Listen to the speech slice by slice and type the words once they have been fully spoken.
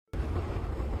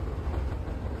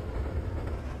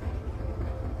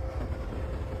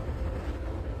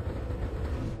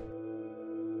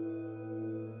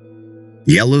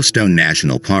Yellowstone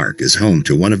National Park is home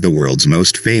to one of the world's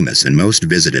most famous and most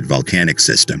visited volcanic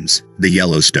systems, the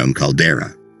Yellowstone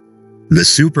Caldera. The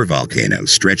supervolcano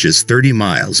stretches 30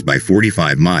 miles by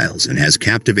 45 miles and has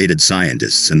captivated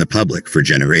scientists and the public for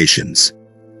generations.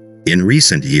 In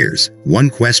recent years,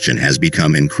 one question has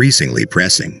become increasingly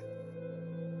pressing.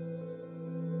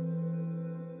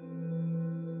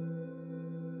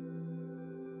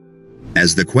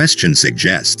 As the question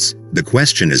suggests, the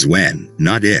question is when,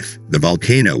 not if, the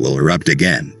volcano will erupt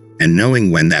again, and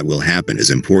knowing when that will happen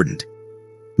is important.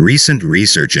 Recent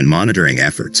research and monitoring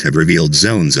efforts have revealed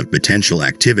zones of potential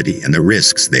activity and the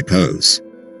risks they pose.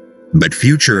 But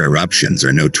future eruptions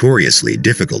are notoriously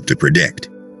difficult to predict.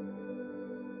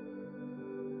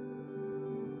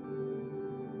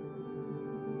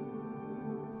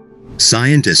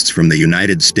 Scientists from the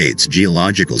United States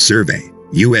Geological Survey,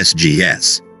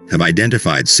 USGS, have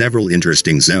identified several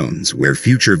interesting zones where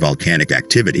future volcanic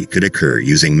activity could occur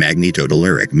using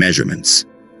magnetotelluric measurements.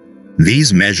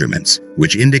 These measurements,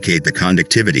 which indicate the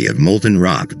conductivity of molten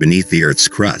rock beneath the Earth's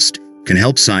crust, can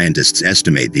help scientists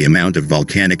estimate the amount of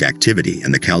volcanic activity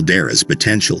and the caldera's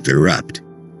potential to erupt.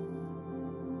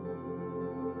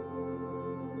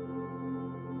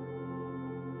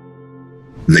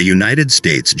 The United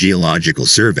States Geological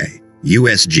Survey,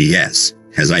 USGS,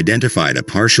 has identified a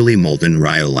partially molten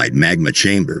rhyolite magma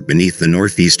chamber beneath the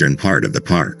northeastern part of the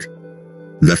park.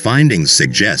 The findings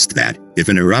suggest that, if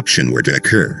an eruption were to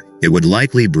occur, it would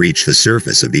likely breach the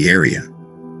surface of the area.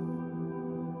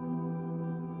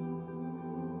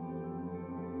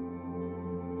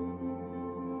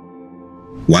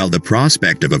 While the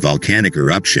prospect of a volcanic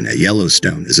eruption at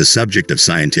Yellowstone is a subject of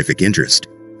scientific interest,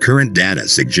 current data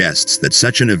suggests that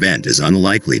such an event is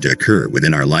unlikely to occur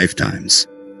within our lifetimes.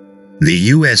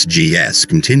 The USGS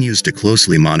continues to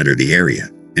closely monitor the area,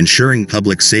 ensuring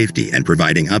public safety and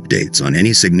providing updates on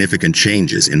any significant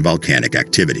changes in volcanic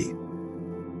activity.